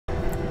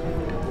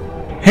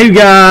Hey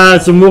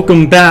guys, and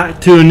welcome back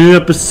to a new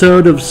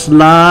episode of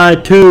Sly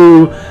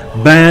 2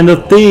 Band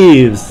of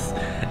Thieves.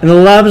 In the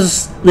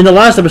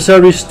last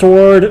episode, we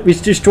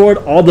destroyed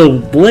all the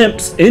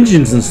blimps,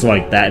 engines, and stuff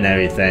like that and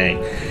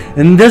everything.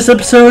 And this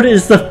episode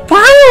is the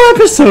final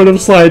episode of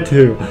Sly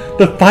 2.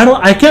 The final.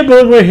 I can't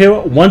believe we're here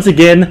once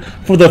again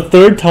for the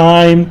third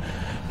time,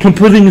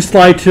 completing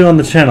Sly 2 on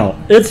the channel.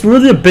 It's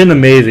really been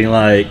amazing.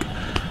 Like,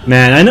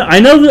 man, I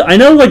know.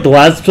 Like the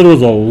last episode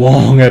was a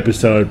long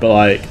episode, but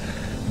like.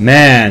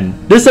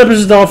 Man, this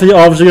episode is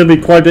obviously going to be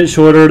quite a bit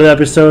shorter. The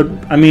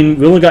episode, I mean,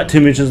 we only got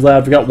 2 missions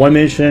left. We got 1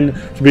 mission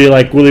to be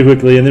like really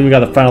quickly, and then we got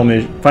the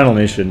final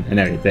mission and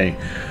everything,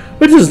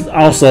 which is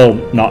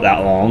also not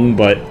that long,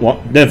 but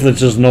definitely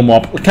just normal,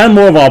 kind of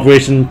more of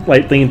operation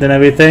like thing than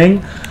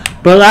everything.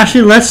 But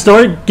actually, let's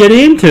start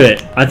getting into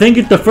it. I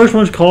think the first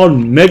one's called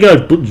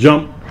Mega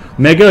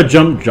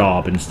Jump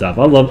Job and stuff.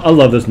 I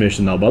love this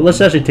mission though. But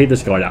let's actually take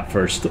this guard out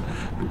first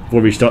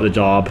before we start the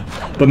job.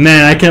 But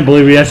man, I can't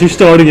believe we actually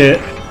starting it.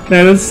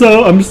 Man, I'm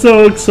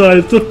so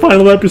excited. It's the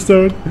final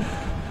episode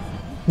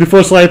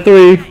before Sly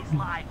 3. Hey,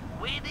 Sly,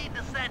 we need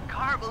to send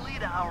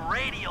Carmelita a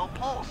radio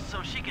pulse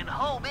so she can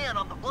home in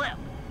on the blimp.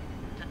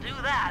 To do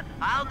that,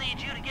 I'll need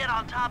you to get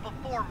on top of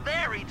 4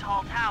 very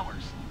tall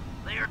towers.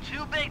 They are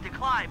too big to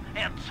climb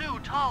and too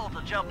tall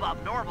to jump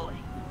up normally.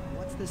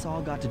 What's this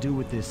all got to do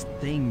with this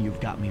thing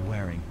you've got me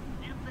wearing?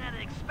 It's an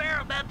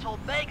experimental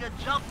mega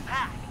jump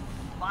pack.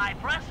 By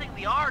pressing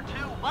the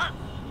R2 button,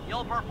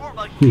 you'll perform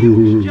a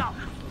huge jump.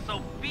 So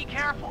be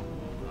careful.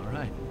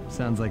 Alright,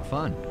 sounds like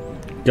fun.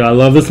 God, I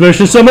love this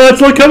mission so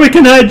much. Look how we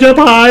can jump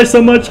high,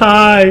 so much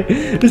high.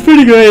 It's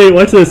pretty great.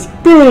 Watch this.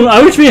 Boom.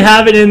 I wish we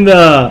have it in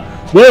the...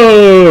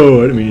 Whoa.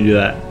 I didn't mean to do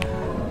that.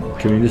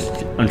 Can we just...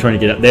 I'm trying to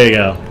get up. There you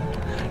go.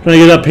 Trying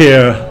to get up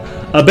here.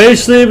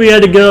 Basically, we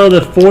had to go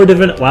the 4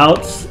 different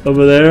routes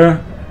over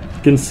there.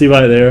 You can see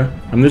right there.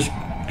 This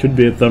could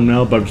be a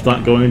thumbnail, but I'm just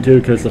not going to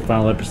because it's the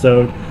final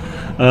episode.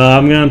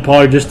 I'm going to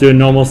probably just do a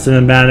normal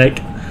cinematic.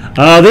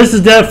 This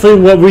is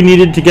definitely what we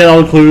needed to get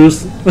all the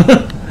clues.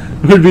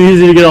 It would be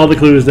easy to get all the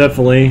clues,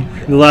 definitely,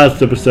 in the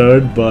last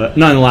episode, but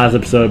not in the last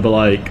episode, but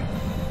like,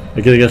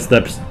 I guess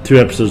that's 2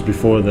 episodes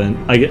before then.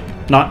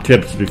 Not 2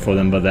 episodes before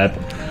then, but that,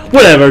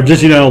 whatever.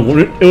 Just, you know,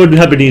 it would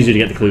have been easy to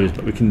get the clues,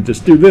 but we can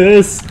just do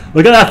this.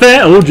 Look at that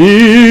fan! Oh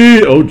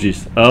gee! Oh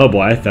jeez! Oh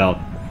boy, I fell.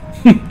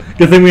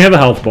 Good thing we have a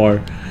health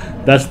bar.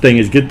 That's the thing,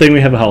 is good thing we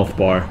have a health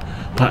bar.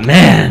 But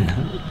man,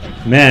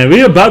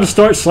 we are about to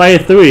start Sly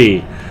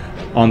 3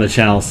 on the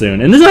channel soon,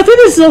 and I think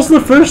this is also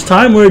the first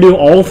time we're doing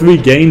all 3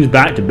 games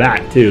back to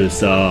back too.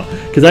 So,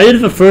 because I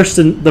did the first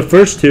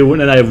 2 when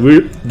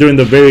during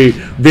the very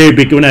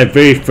big when I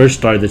very first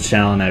started the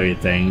channel and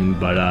everything.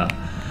 But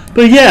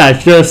yeah,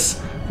 it's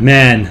just,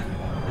 man,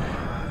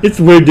 it's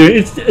weird doing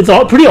it's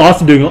all pretty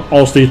awesome doing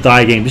all 3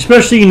 Thai games,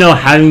 especially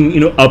having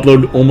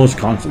upload almost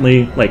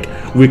constantly, like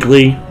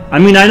weekly. I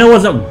mean, I know it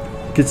wasn't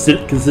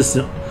consistent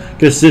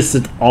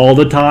all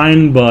the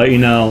time, but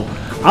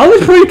I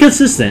was pretty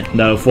consistent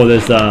though for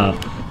this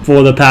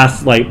for the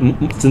past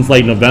since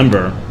like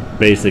November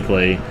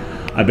basically.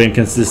 I've been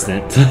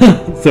consistent.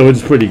 So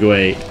it's pretty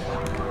great.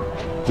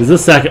 There's a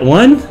second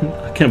one.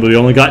 I can't believe we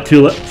only got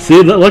 2 left.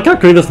 See, look how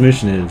great this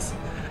mission is.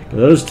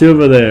 Those 2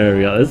 over there.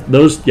 Yeah,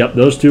 those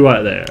 2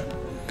 right there.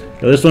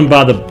 This one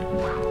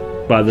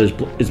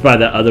it's by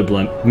that other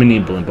blimp, mini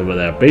blimp over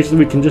there. Basically,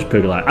 we can just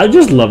pick it out. I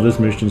just love this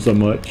mission so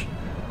much.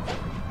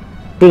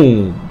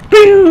 Boom,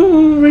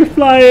 boom, we're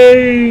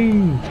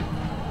flying.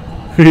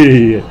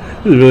 This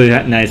is really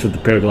nice with the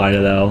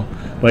paraglider though.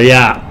 But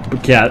yeah.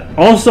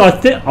 Also,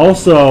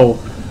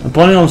 I'm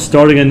planning on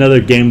starting another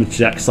game with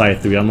Sly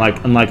 3,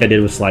 unlike I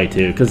did with Sly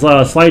 2, because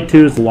Sly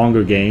 2 is a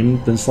longer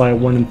game than Sly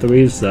 1 and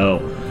 3. So,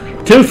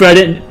 I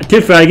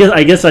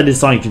guess I did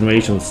Sonic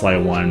Generation with Sly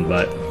 1,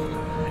 but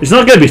it's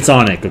not gonna be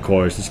Sonic, of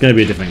course. It's gonna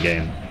be a different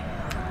game.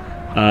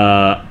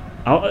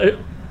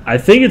 I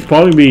think it's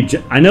probably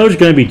I know it's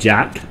gonna be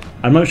Jack.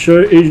 I'm not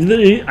sure.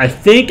 I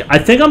think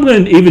I'm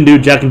going to even do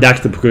Jack and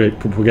Daxter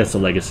Progressive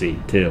Legacy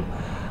too,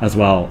 as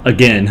well.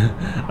 Again,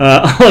 look,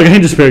 I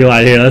can just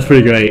paraglide here. That's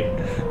pretty great.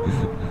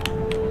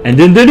 And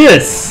then do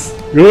this.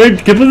 Really,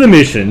 get with the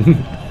mission. It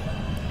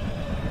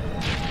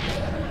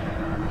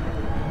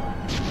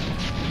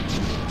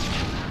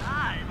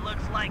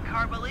looks like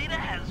Carmelita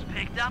has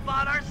picked up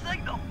on our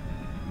signal.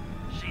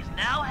 She's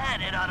now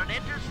headed on an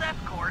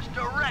intercept course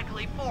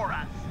directly for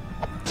us.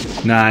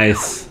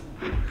 Nice.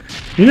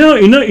 You know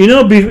what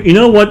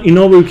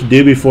we could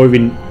do before we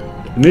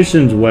the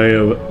mission's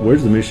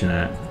where's the mission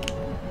at?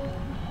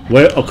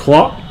 Where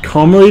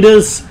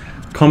Carmelita's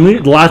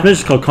the last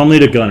mission is called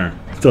Carmelita Gunner.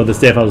 So the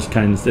safe house is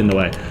kind of in the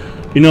way.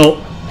 You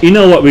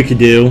know what we could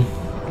do?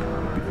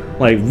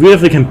 Like we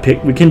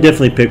can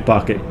definitely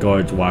pickpocket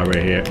guards while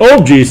we're here. Oh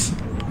jeez.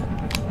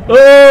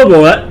 Oh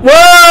boy.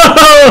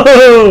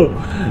 Whoa!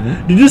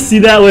 Did you just see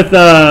that with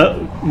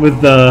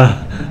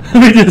the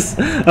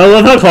I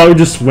love how Clark would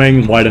just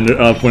swing wide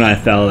up when I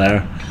fell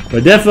there.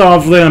 But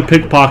definitely on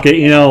pickpocket,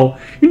 you're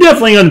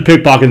definitely on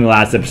pickpocket in the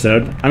last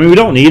episode. I mean, we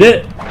don't need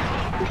it.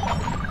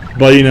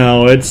 But you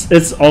know,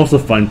 it's also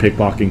fun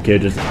pickpocketing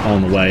kids just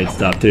on the way and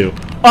stuff too.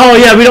 Oh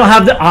yeah, we don't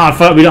have the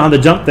we don't have the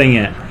jump thing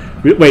yet.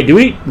 Wait, do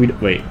we?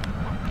 Wait.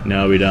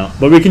 No, we don't.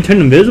 But we can turn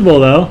invisible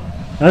though.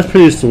 That's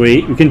pretty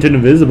sweet. We can turn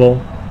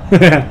invisible.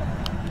 Get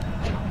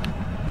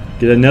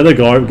another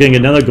gold. We're getting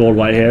another gold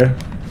right here.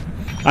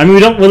 I mean, we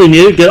don't really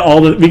need to get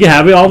all the. We can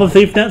have all the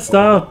thief net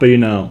stuff, but you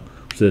know,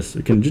 what's this?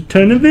 We can just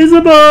turn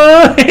invisible.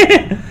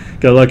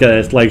 Go look at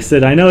this. Like I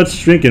said, I know it's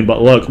shrinking,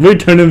 but look, we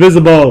turn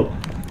invisible.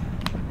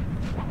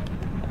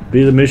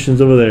 Be the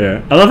missions over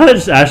there. I love how it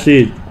just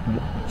actually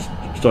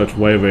starts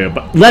way over here.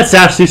 But let's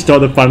actually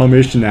start the final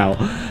mission now,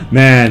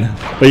 man.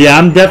 But yeah,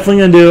 I'm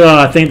definitely gonna do.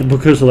 I think the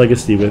Precursor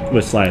Legacy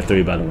with Sly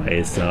 3, by the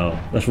way. So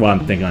that's what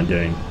I'm thinking on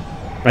doing.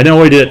 I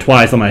know we did it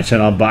twice on my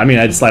channel, but I mean,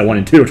 I did Sly 1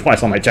 and 2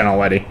 twice on my channel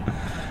already. Look,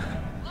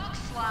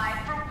 Sly,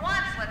 for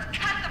once, let's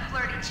cut the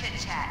flirty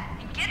chit-chat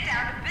and get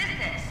down to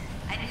business.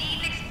 I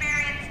need an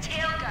experienced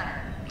tail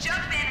gunner.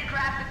 Jump in and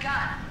grab the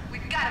gun.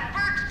 We've got a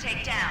bird to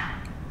take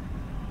down.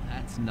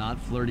 That's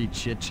not flirty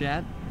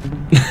chit-chat?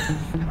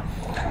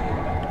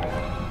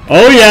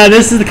 Oh yeah,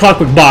 this is the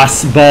Clockwork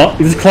boss, but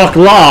this is Clock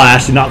Law,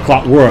 actually not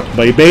Clockwork.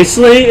 But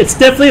basically, it's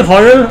definitely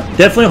harder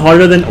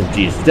than. Oh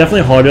jeez,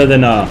 definitely harder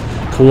than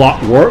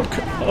Clockwork,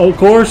 of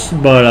course.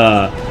 But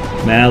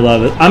man, I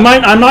love it. I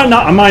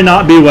might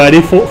not be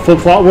ready for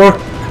Clockwork,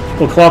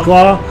 for Clock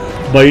Law.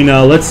 But you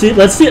know, let's see.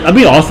 It'd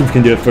be awesome if we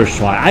can do it first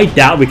try. I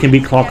doubt we can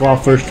beat Clock Law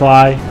first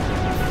try.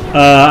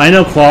 I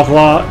know Clock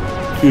Law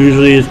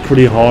usually is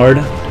pretty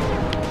hard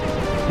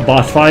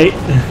boss fight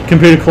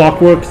compared to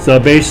Clockwork. So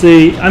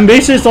basically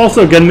it's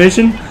also a gun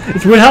mission.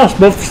 It's weird how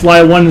both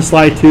Sly 1 and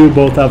Sly 2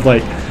 both have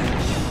like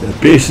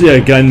basically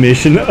a gun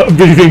mission of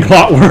beating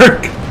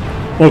Clockwork.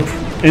 Well,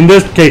 in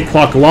this case,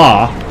 Clock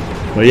Law.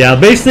 But yeah,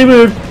 basically we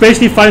were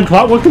fighting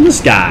Clockwork in the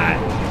sky.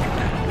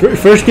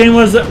 First game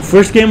was a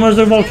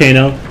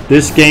volcano.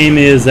 This game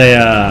is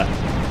a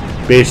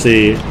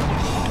basically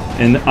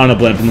on a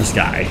blimp in the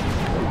sky.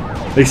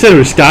 They said it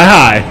was sky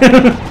high.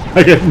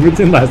 I guess it's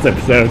in last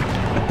episode.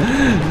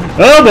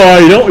 Oh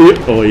boy,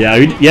 oh yeah,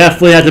 you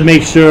definitely have to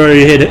make sure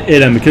you hit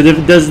him, because if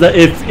it does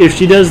if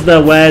she does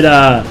the wed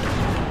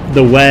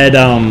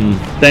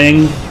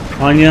thing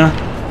on you,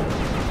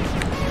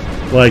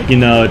 like, you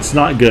know, it's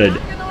not good.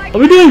 Oh,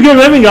 we're doing good.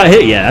 We haven't got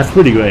hit yet. That's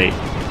pretty great.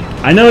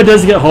 I know it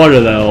does get harder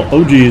though.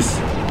 Oh jeez,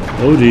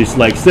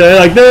 like stay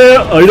like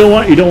there. Oh, you don't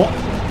want.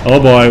 Oh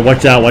boy,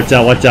 watch out.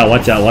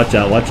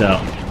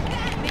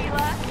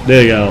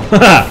 There you go.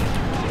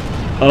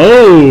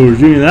 Oh,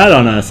 doing that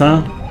on us,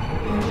 huh?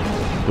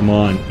 Come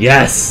on.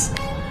 Yes!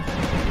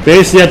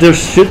 Basically, you have to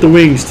shoot the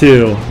wings,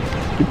 too.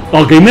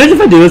 Okay, imagine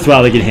if I do this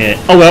while they get hit.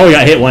 Oh, well, we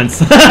got hit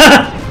once. Oh,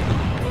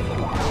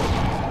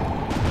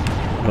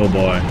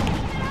 boy.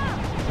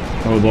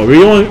 Oh, boy.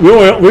 We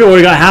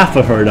already got half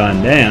of her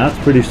done. Damn, that's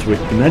pretty sweet.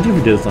 Imagine if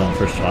we did this on the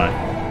first try.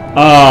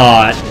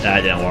 Oh,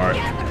 that didn't work.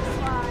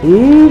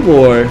 Ooh,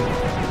 boy.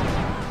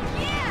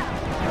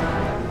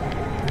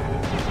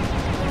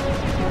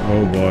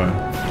 Oh, boy.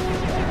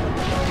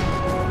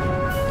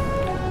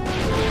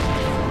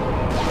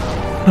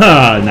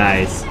 Ah,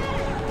 nice.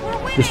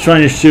 Just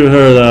trying to shoot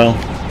her though.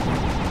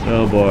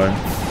 Oh boy.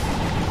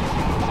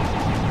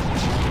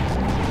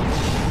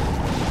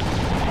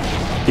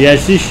 Yeah,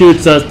 she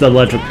shoots us the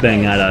electric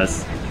thing at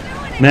us.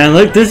 Man,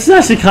 look, this is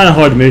actually kind of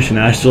hard mission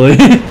actually.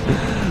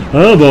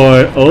 Oh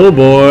boy, oh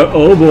boy,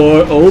 oh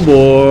boy, oh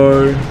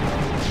boy.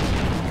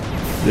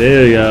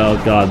 There you go.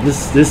 God,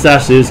 this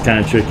actually is kind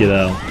of tricky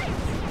though.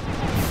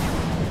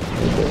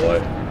 Oh boy,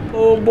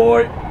 oh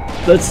boy.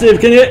 Let's see if we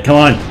can hit. Come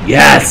on,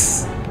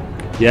 yes.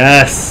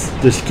 Yes!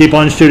 Just keep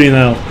on shooting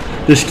though.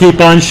 Just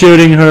keep on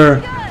shooting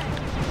her.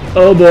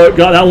 Oh boy,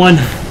 got that one.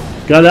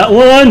 Got that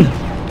one!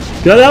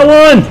 Got that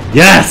one!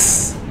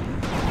 Yes!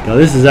 God,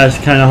 this is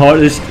actually kind of hard.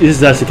 This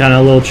is actually kind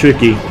of a little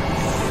tricky.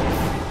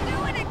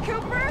 Doing it,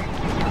 Cooper.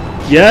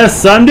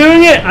 Yes, I'm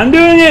doing it! I'm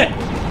doing it!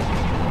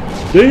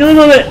 Doing a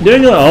little bit!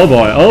 Doing a little. Oh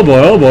boy, oh boy,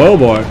 oh boy, oh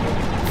boy.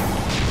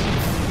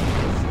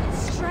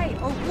 Straight,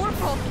 or we're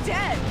both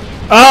dead.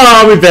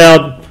 Oh, we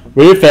failed.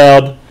 We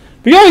failed.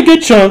 We got a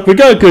good chunk. We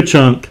got a good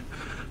chunk.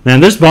 Man,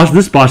 this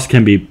boss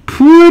can be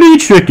pretty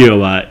tricky a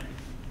lot.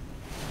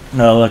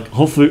 No, look.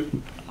 Hopefully,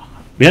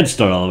 we had to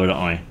start all over,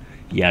 don't we?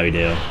 Yeah, we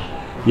do.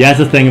 Yeah, that's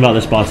the thing about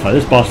this boss fight.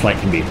 This boss fight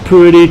can be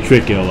pretty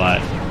tricky a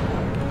lot.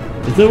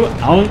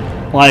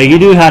 Like, you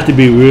do have to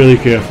be really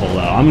careful though.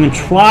 I'm gonna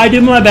try to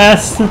do my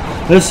best.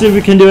 Let's see if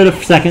we can do it a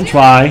second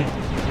try.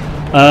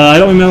 I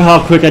don't remember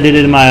how quick I did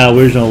it in my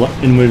original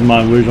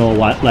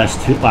last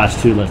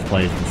two Let's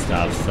Plays and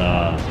stuff.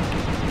 So.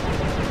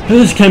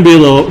 This can be a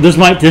little. This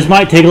might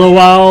take a little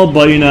while,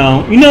 but you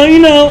know,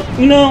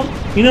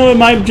 it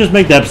might just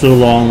make the episode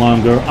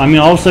longer. I mean,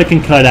 also I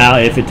can cut out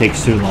if it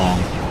takes too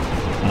long.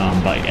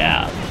 But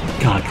yeah,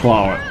 God,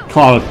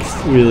 Clockwork's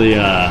really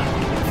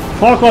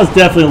Clockwork's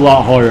definitely a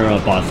lot harder a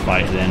boss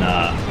fight than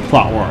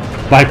Clockwork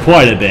by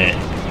quite a bit.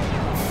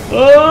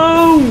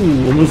 Oh,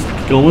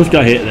 almost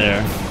got hit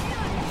there.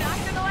 Not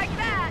gonna like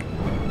that.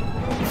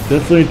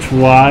 Definitely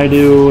try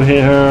to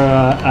hit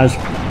her as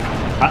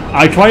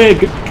I try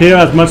to clear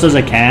as much as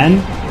I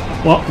can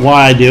while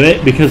I do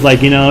it, because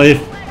like, you know,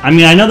 if I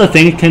mean, I know the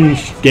thing can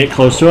get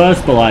close to us,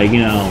 but like,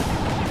 you know,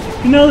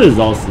 there's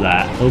also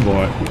that. Oh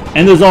boy,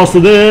 and there's also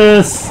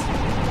this.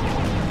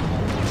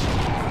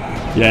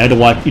 Yeah, I had to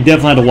watch. You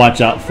definitely had to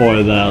watch out for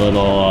the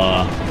little.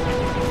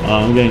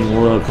 I'm getting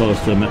real close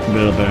to the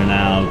middle bear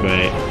now.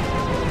 Great.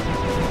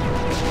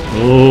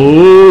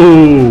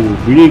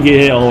 Oh, we did get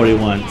hit already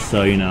once,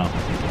 so you know.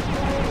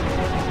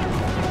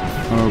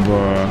 Oh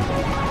boy.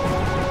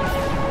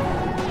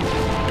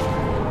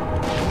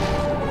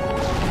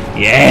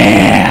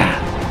 Yeah.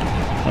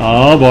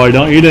 Oh boy,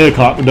 don't you dare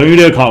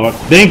clockwork.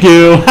 Thank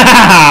you.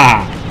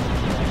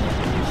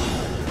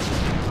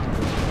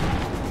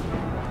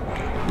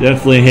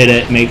 Definitely hit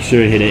it. Make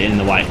sure you hit it in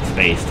the white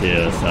space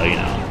too. So you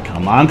know,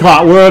 come on,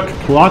 clockwork,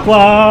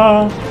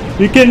 clockwork.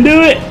 You can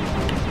do it.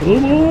 Oh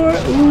boy,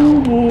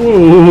 oh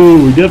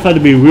boy. We definitely have to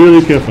be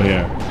really careful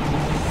here.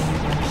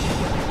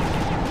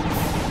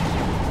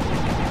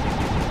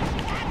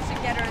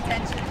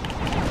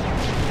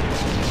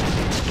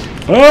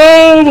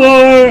 Oh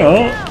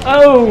boy!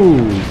 Oh!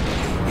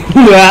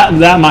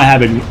 that might have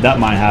been.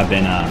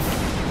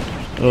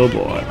 Oh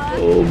boy!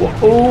 Oh boy!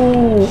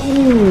 Oh!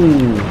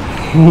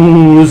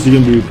 Ooh. This is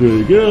gonna be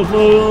pretty good.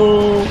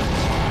 Oh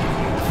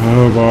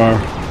boy!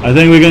 I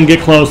think we're gonna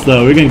get close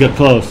though. We're gonna get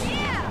close.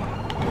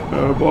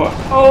 Oh boy!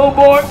 Oh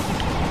boy!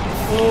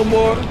 Oh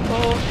boy!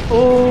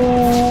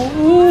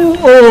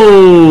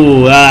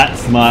 Oh!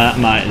 That's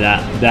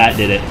that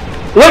did it.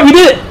 What? We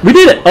did it! We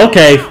did it!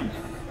 Okay.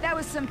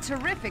 Some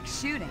terrific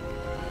shooting.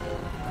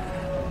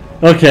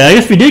 Okay, I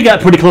guess we did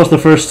get pretty close the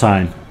first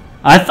time.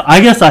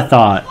 I guess I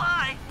thought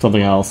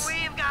something else.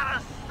 We've got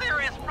a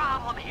serious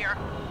problem here.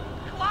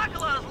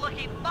 Clockula's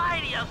looking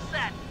mighty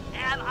upset,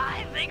 and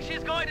I think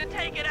she's going to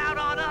take it out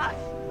on us.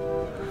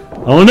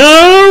 Oh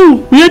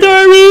no! We had to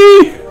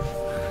hurry!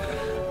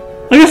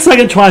 I guess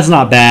second try's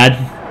not bad.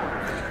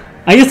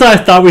 I guess I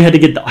thought we had to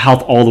get the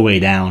health all the way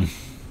down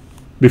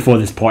before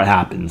this part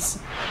happens.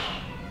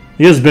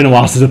 It has been a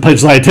while since I played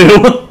Sly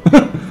 2.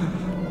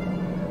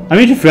 I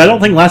mean, I don't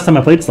think last time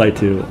I played Sly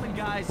 2.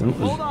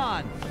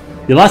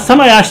 The last time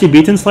I actually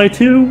beaten Sly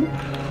 2,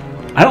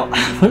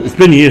 it's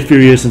been a few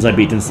years since I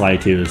beaten Sly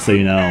 2, so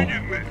you know.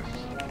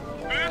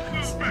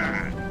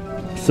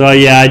 So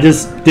yeah, I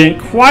just didn't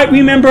quite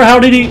remember how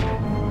did he.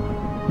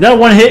 That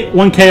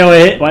one KO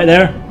hit right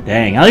there.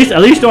 Dang, at least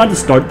you don't have to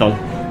start the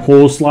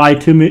whole Sly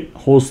 2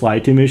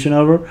 mission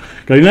over.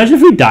 Cause imagine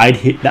if we died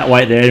hit that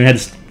right there and we had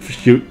to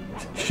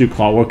shoot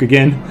clockwork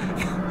again.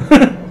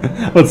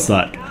 Would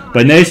suck.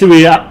 But next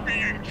we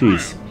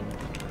jeez.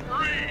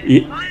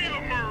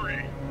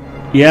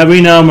 Yeah,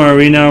 we know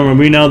Murray,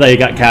 we know that he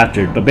got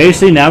captured. But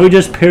basically now we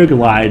just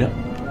paraglide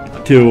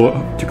to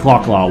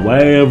Clocklaw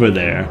way over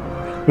there.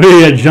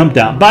 We had jumped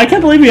out. But I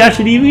can't believe we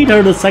actually beat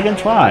her the second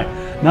try.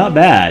 Not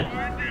bad.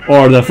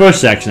 Or the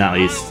first section at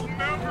least.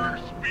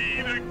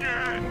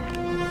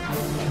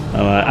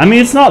 I mean,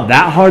 it's not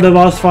that hard of a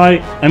boss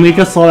fight. I mean, you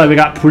just saw that we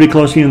got pretty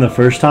close even the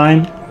first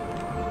time.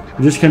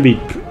 This can be.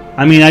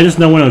 I mean, I just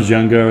know when I was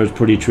younger, it was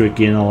pretty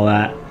tricky and all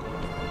that.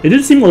 It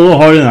did seem a little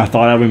harder than I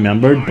thought I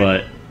remembered,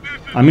 but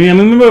I mean, I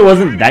remember it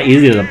wasn't that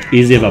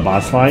easy of a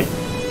boss fight.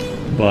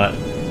 But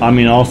I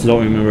mean, I also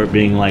don't remember it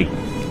being like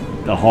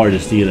the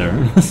hardest either.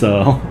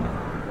 So,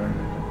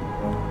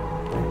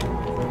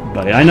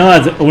 but yeah, I know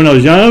that when I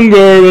was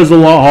younger, it was a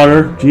lot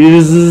harder.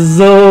 Jesus,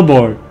 oh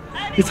boy,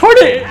 it's hard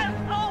to.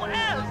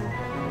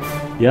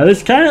 Yeah,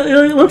 this kind of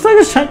it looks like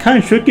it's kind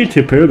of tricky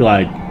to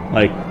paraglide,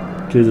 like.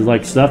 Because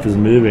like stuff is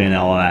moving and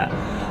all that,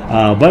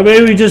 but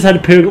maybe we just had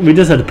to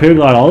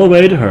paraglide all the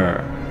way to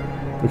her.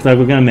 Looks like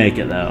we're gonna make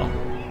it though.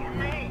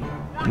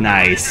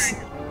 Nice.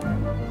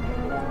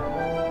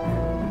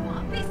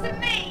 Piece of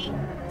me.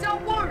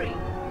 Don't worry,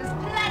 there's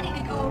plenty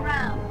to go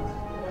around.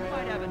 You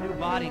might have a new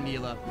body,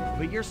 Neela,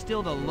 but you're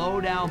still the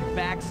low-down,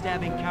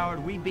 backstabbing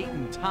coward we've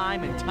beaten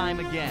time and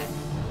time again.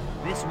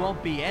 This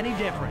won't be any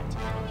different.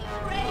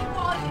 Brave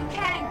all you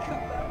can,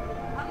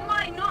 Cooper. I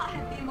might not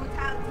have the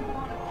immortality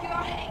born of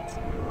pure hate.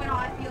 When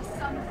I feel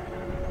some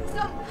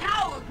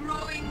power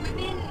growing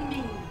within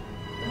me.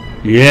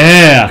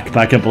 Yeah,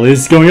 I can't believe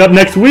it's going up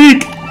next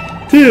week,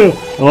 too.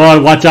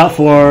 Oh, watch out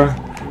for.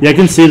 Yeah, I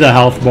can see the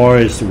health bar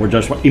is. We're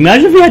just.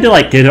 Imagine if we had to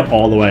like get it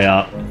all the way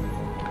up.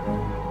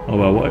 Oh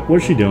well,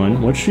 what's she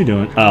doing? What's she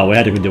doing? Oh, we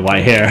had to do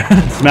white hair.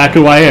 Smack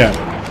her white hair.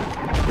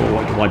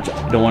 Watch.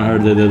 Don't want her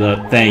to do the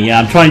thing. Yeah,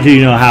 I'm trying to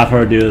have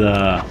her do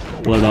the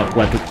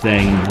electric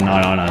thing,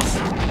 not on us.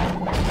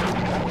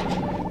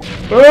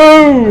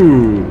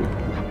 Oh.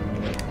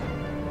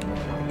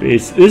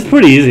 It's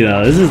pretty easy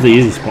though. This is the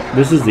easy part.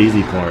 This is the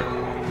easy part.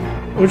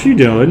 What you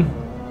doing?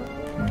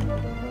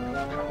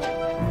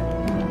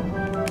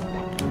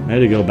 I had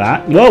to go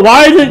back. Well,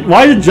 why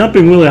is it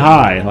jumping really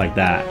high like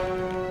that?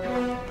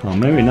 Oh,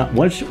 maybe not.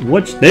 What's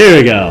there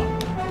we go.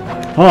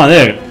 Hold on,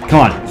 there. Come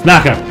on,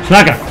 smack her,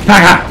 smack her,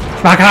 smack her,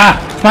 smack her,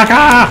 smack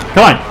her.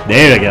 Come on,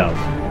 there we go.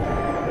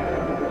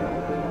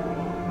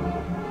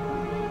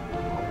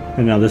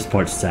 And now this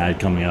part's sad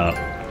coming up.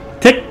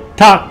 Tick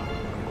tock.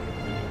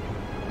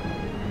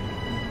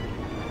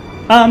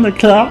 on the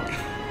clock.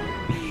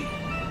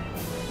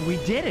 We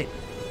did it.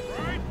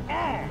 Right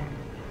on.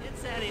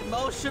 It's an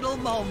emotional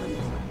moment.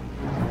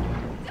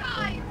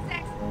 Die,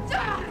 sex,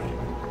 die!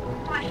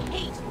 I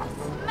hate you,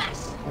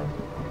 smash!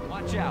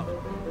 Watch out.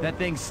 That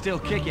thing's still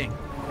kicking.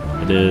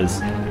 It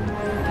is.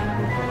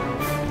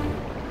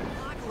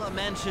 Akla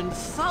mentioned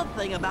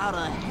something about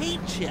a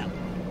hate chip.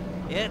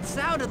 It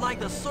sounded like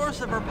the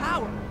source of her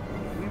power.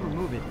 If we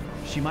remove it,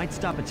 she might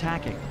stop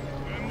attacking.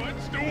 Then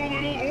let's do a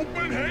little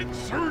open head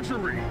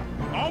surgery.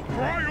 I'll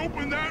pry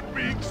open that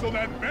beak so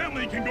that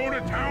Bentley can go to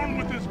town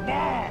with his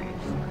bombs.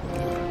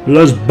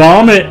 Let's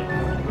bomb it.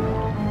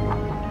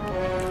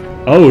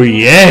 Oh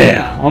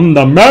yeah, I'm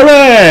the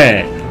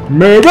Murray.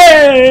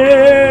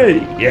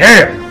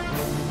 Yeah.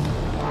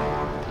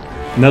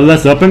 Now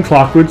let's open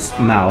Clockwood's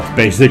mouth,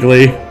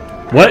 basically.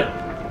 What?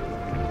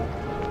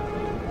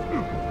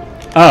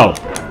 Oh,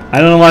 I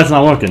don't know why it's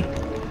not working.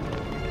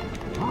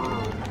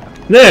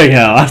 There you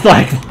go. I was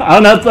like, I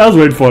don't know, that was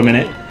weird for a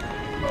minute.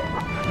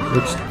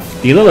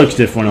 Either looks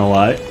different a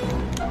lot. I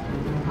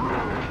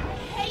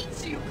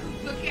hate you,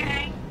 Cooper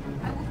Gang!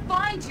 I will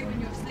find you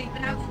in your sleep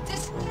and I will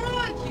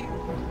destroy you!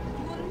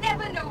 You will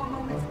never know a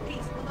moment's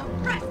peace for the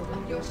rest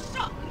of your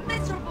short,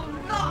 miserable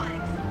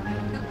lives!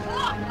 The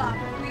clock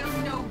lover will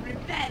know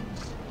revenge!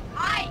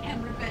 I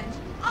am revenge!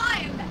 I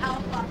am the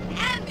Alpha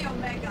and the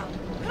Omega!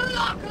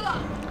 Clock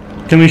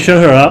lover! Can we show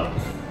her up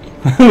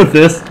with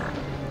this?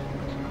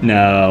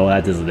 No,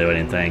 that doesn't do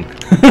anything.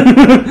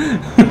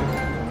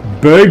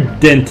 Bird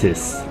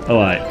Dentist.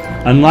 Alright.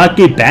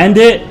 Unlucky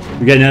Bandit?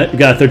 We got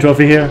a third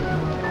trophy here?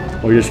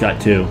 Or we just got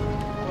two?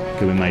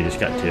 Okay, we might just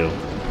got two.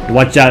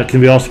 Watch out,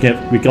 we also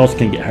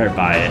can get hurt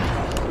by it.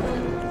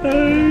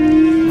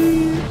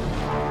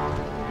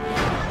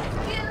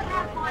 Still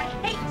have my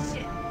hate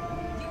shit!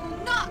 You will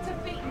not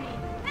defeat me!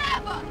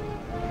 Ever!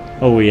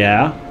 Oh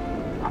yeah?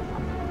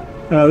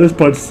 Oh, this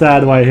part's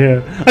sad right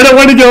here. I don't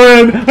want to go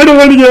in! I don't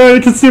want to go in! I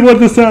can see what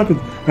this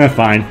happens!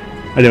 Fine.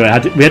 Anyway,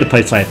 we had to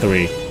play Sly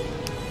 3.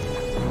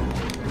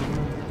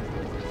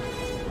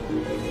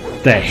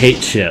 The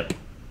hate ship.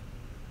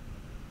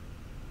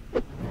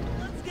 Let's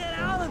get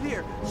out of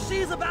here.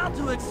 She's about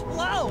to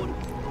explode.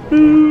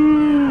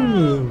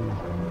 Ooh.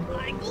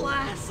 My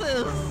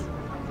glasses.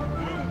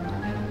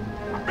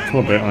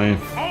 Poor Bentley.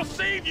 I'll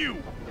save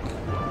you.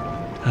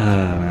 Oh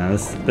man,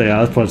 this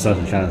part's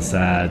actually kind of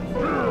sad.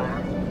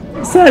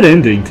 Sad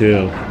ending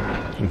too.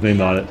 If you think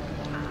about it.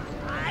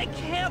 I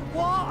can't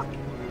walk.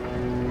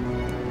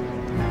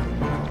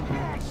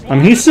 I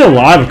mean, he's still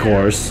alive, of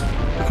course.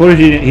 Of course,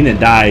 he didn't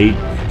die.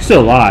 He's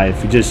still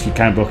alive. He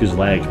kind of broke his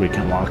legs, but he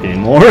can't walk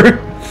anymore.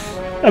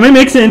 I mean, it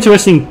makes an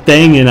interesting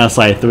thing in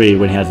Sly 3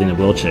 when he has in a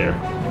wheelchair.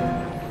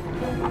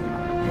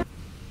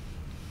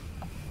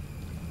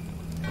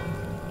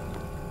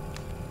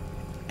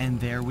 And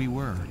there we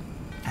were,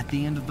 at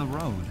the end of the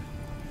road.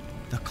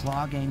 The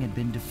Claw Gang had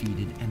been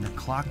defeated, and the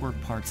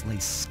clockwork parts lay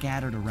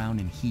scattered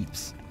around in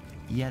heaps.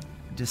 Yet,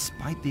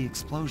 despite the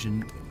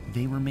explosion,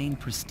 they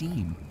remained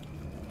pristine.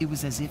 It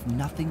was as if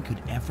nothing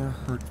could ever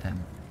hurt them.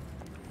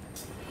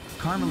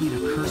 Carmelita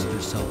cursed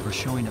herself for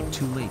showing up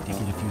too late to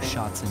get a few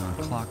shots in on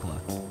Clockla.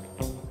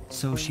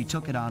 So she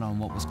took it out on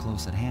what was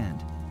close at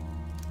hand.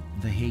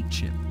 The hate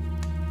chip.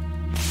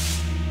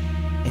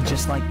 And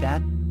just like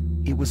that,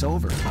 it was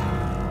over.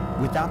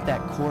 Without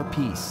that core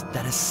piece,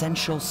 that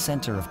essential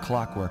center of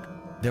clockwork,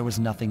 there was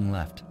nothing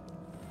left.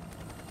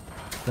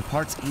 The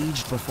parts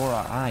aged before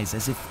our eyes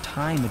as if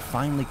time had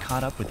finally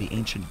caught up with the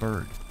ancient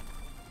bird.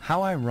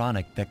 How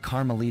ironic that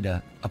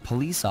Carmelita, a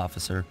police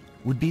officer,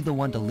 would be the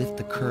one to lift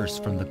the curse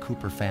from the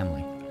Cooper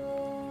family.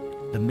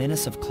 The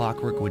menace of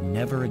clockwork would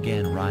never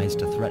again rise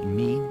to threaten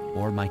me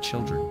or my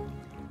children.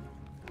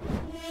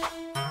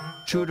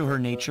 True to her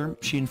nature,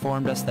 she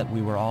informed us that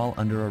we were all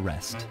under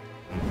arrest.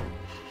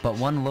 But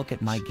one look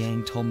at my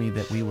gang told me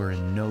that we were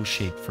in no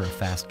shape for a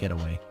fast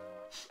getaway.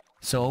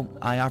 So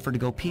I offered to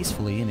go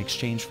peacefully in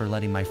exchange for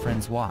letting my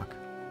friends walk.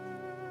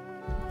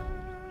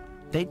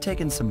 They'd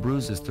taken some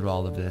bruises through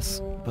all of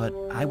this, but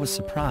I was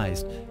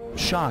surprised,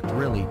 shocked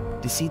really,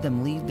 to see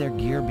them leave their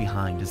gear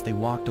behind as they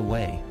walked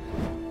away.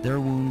 Their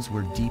wounds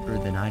were deeper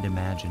than I'd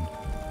imagined.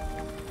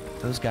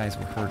 Those guys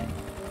were hurting.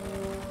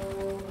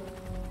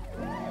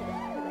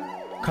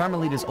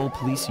 Carmelita's old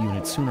police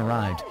unit soon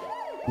arrived.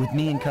 With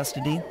me in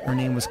custody, her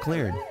name was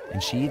cleared,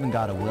 and she even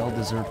got a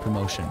well-deserved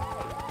promotion.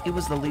 It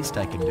was the least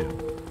I could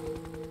do.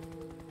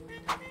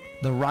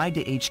 The ride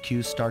to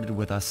HQ started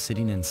with us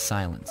sitting in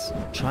silence,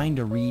 trying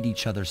to read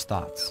each other's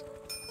thoughts.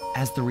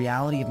 As the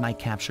reality of my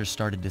capture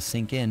started to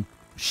sink in,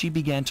 she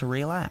began to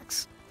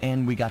relax,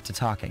 and we got to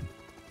talking.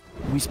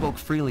 We spoke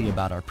freely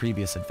about our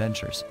previous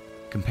adventures,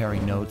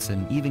 comparing notes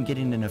and even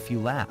getting in a few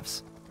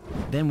laughs.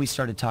 Then we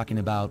started talking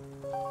about,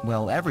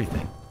 well,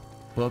 everything.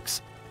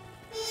 Books,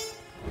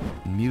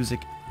 music,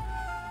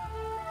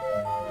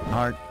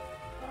 art.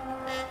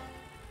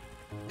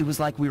 It was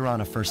like we were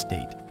on a first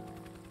date.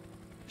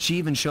 She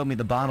even showed me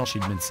the bottle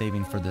she'd been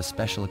saving for the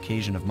special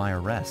occasion of my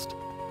arrest.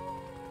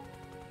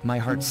 My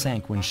heart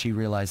sank when she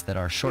realized that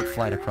our short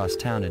flight across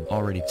town had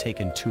already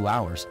taken 2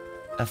 hours.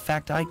 a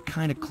fact I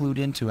kinda clued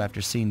into after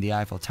seeing the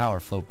Eiffel Tower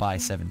float by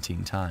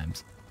 17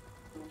 times.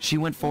 She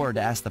went forward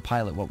to ask the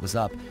pilot what was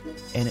up,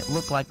 and it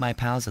looked like my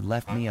pals had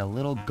left me a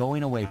little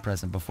going-away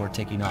present before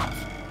taking off.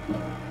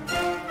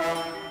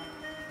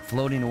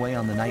 Floating away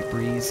on the night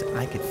breeze,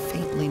 I could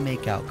faintly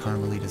make out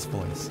Carmelita's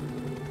voice.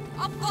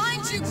 I'll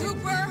find you,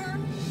 Cooper!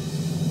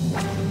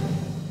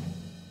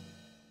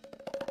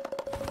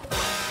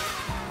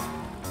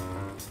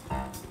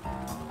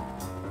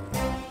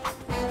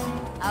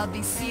 I'll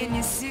be seeing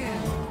you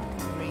soon,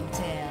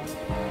 Ringtail.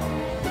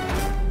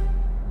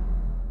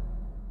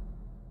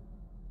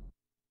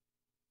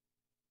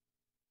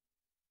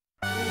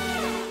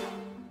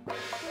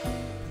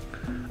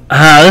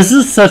 This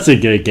is such a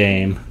good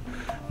game,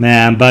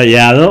 man. But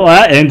yeah,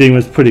 that ending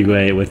was pretty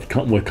great with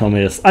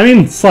Comius. I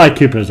mean, Sly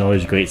Cooper is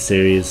always a great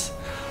series.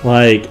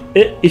 Like,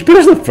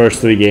 especially the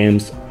first 3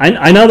 games.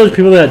 I know there's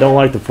people that don't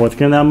like the 4th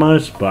game that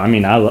much, but I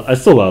mean, I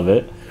still love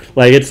it.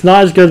 Like, it's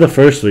not as good as the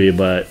first 3,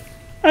 but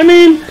I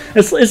mean,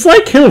 it's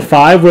like Halo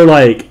 5, where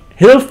like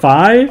Halo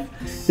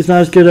 5 is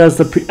not as good as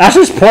the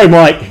actually it's probably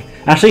more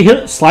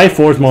like Sly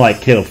 4 is more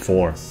like Halo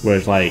 4, where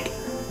it's like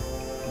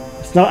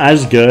it's not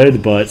as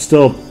good, but it's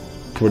still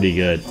pretty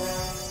good.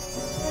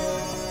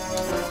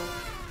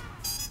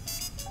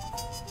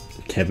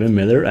 Kevin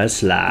Miller as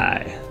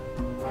Sly,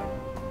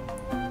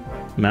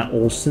 Matt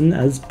Olson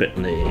as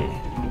Bentley,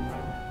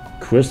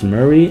 Chris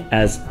Murphy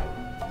as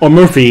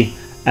Murphy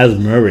as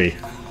Murray.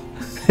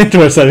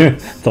 Interesting.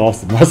 It's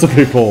awesome. That's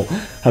pretty cool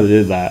how they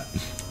did that.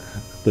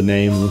 The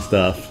names and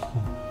stuff.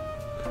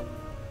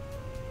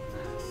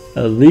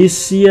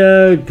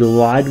 Alicia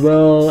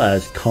Glidewell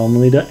as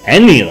Carmelita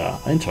and Mila.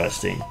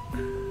 Interesting.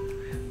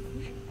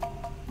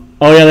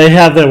 Oh yeah, they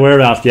have their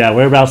whereabouts. Yeah,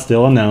 whereabouts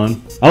still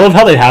unknown. I love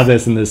how they have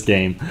this in this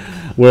game,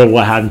 where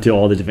what happened to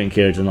all the different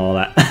characters and all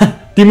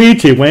that.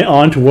 Dimitri went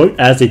on to work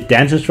as a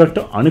dance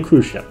instructor on a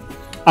cruise ship.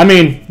 I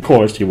mean, of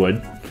course he would.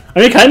 I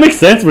mean, it kind of makes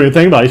sense when you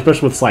think about it,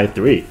 especially with Sly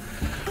 3.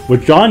 Where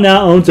John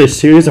now owns a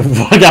series of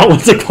rug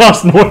outlets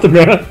across North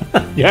America.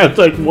 Yeah, it's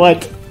like,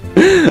 what?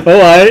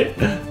 Alright.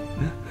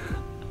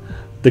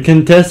 The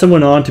contestant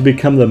went on to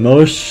become the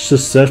most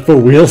successful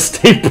real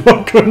estate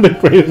broker in the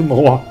greater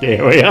Milwaukee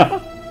area.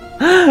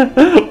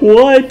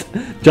 What?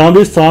 John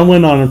Busson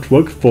went on to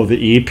work for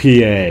the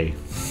EPA.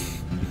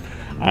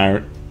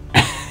 I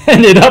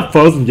ended up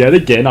frozen yet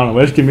again on a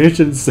rescue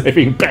mission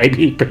saving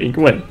baby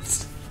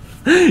penguins.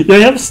 Yeah,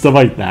 you have stuff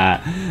like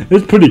that.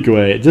 It's pretty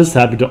great. It just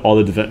happened to all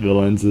the different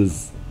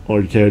villains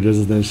or characters,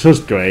 and it's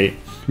just great.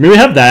 Maybe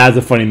have that as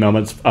a funny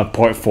moment of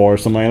part 4 or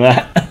something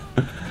like that.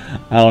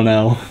 I don't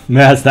know.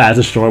 Maybe that's that as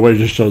a story where it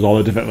just shows all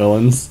the different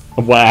villains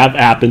of what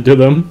happened to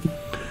them.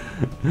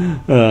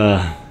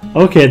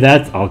 Okay,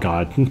 that's... Oh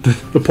god.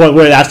 The point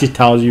where it actually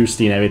tells you you've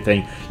seen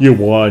everything. You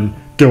won.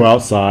 Go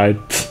outside.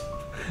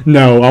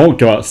 No, I won't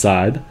go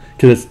outside.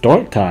 Because it's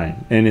dark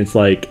time. And it's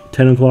like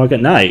 10 o'clock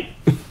at night.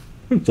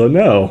 So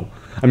no.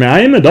 I mean,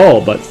 I am an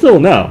adult, but still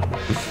no.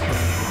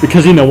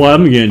 Because you know what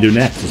I'm going to do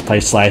next is play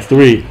Sly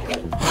 3.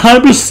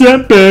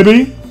 100%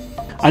 baby!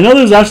 I know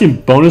there's actually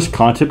bonus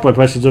content by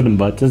pressing certain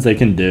buttons they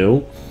can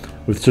do.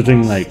 With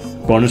certain, like,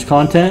 bonus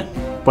content.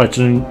 By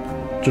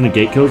certain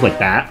gate codes like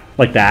that.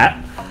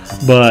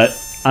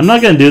 But I'm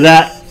not going to do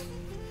that.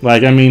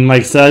 Like, I mean,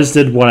 like, so I just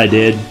did what I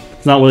did.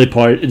 It's not really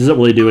it doesn't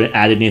really do it,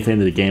 add anything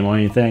to the game or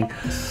anything.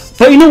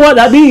 But you know what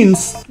that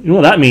means? You know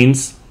what that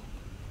means?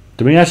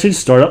 Do we actually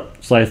start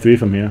up Sly 3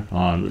 from here?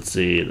 Let's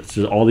see. These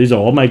are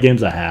all my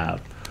games I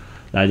have.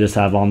 That I just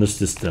have on the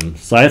system.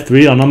 Sly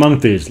 3 on Among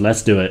Thieves.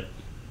 Let's do it.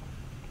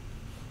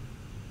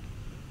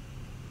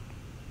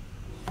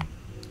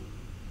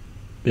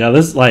 Yeah,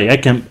 this like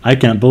I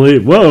can't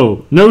believe.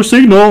 Whoa, no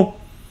signal.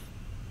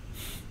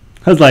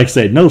 I was like,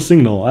 say no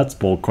signal. That's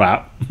bull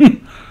crap.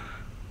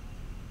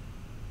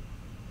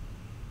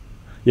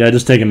 Yeah,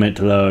 just take a minute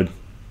to load.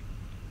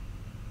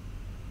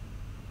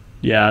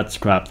 Yeah, it's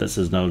crap. This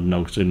is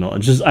no signal. I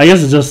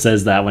guess it just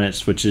says that when it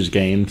switches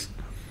games.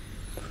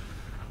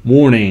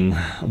 Warning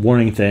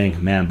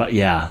thing, man. But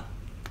yeah,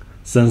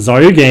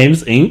 Sanzario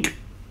Games Inc.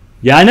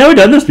 Yeah, I never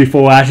done this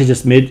before. I actually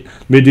just made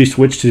you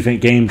switch to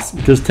different games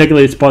because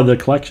technically it's part of the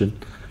collection.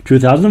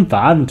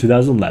 2005 and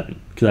 2011.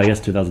 Because I guess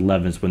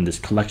 2011 is when this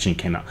collection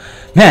came out.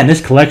 Man,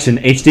 this collection,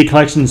 HD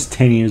collection, is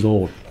 10 years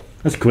old.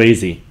 That's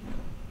crazy.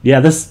 Yeah,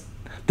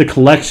 the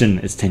collection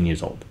is 10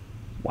 years old.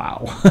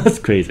 Wow, that's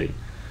crazy.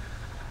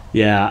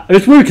 Yeah,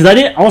 it's weird because I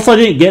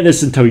didn't get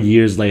this until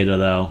years later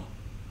though.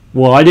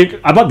 Well, I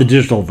bought the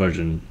digital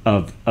version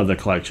of the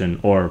collection,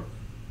 or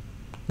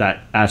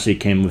that actually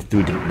came with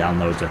 3 different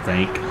downloads, I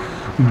think.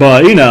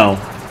 But you know,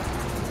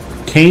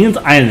 Kane's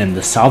Island,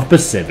 the South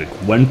Pacific,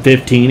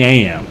 1:15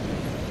 a.m.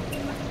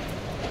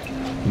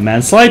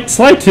 Man, Sly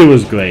 2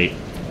 was great.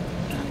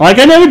 Like,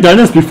 I never done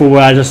this before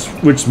where I just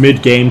switched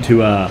mid game to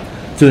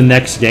the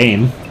next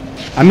game.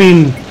 I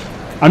mean,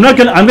 I'm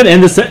gonna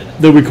end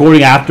the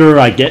recording after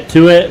I get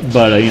to it,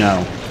 but you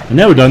know, I've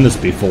never done this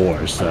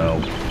before, so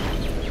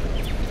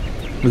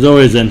it's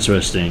always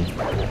interesting.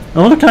 I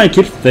want to kind of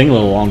keep the thing a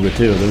little longer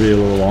too. The video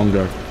a little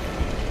longer.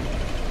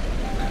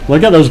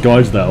 Look at those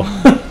guards though.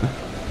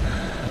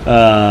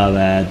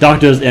 Man.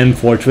 Doctor's M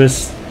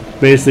Fortress,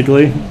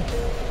 basically.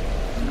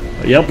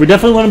 But yep, we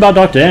definitely learn about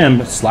Dr.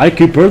 M, Sly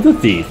Cooper the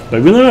Thief.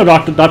 But we learn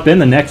about Dr. M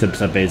the next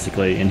episode,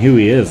 basically, and who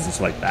he is,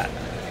 just like that.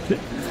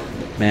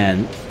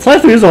 Man, Sly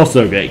 3 is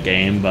also a great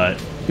game,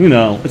 but, you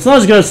know, it's not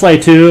as good as Sly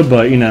 2,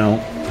 but, you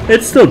know,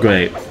 it's still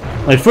great.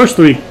 Like, first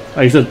 3, like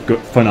I said,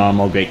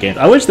 phenomenal, great games.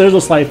 I wish there was a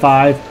Sly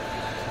 5.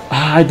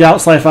 I doubt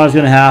Sly 5 is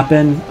going to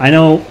happen. I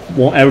know it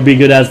won't ever be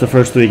good as the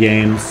first 3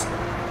 games.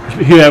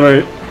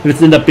 If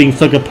it's end up being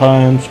Sucker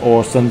Punch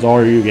or Sun's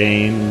Oryu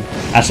game.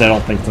 Actually, I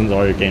don't think Sun's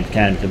Oryu games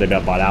can because they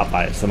got bought out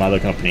by some other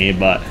company.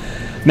 But,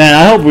 man,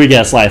 I hope we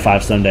get Sly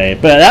 5 someday.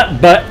 But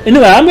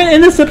anyway, I'm going to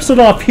end this episode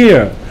off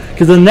here.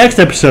 Because in the next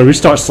episode, we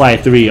start Sly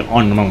 3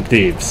 on Among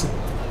Thieves.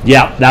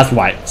 Yeah, that's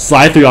right.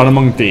 Sly 3 on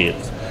Among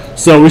Thieves.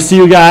 So we'll see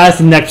you guys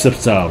in the next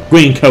episode.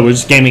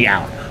 GreenCobrasGaming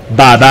out.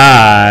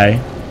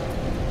 Bye-bye.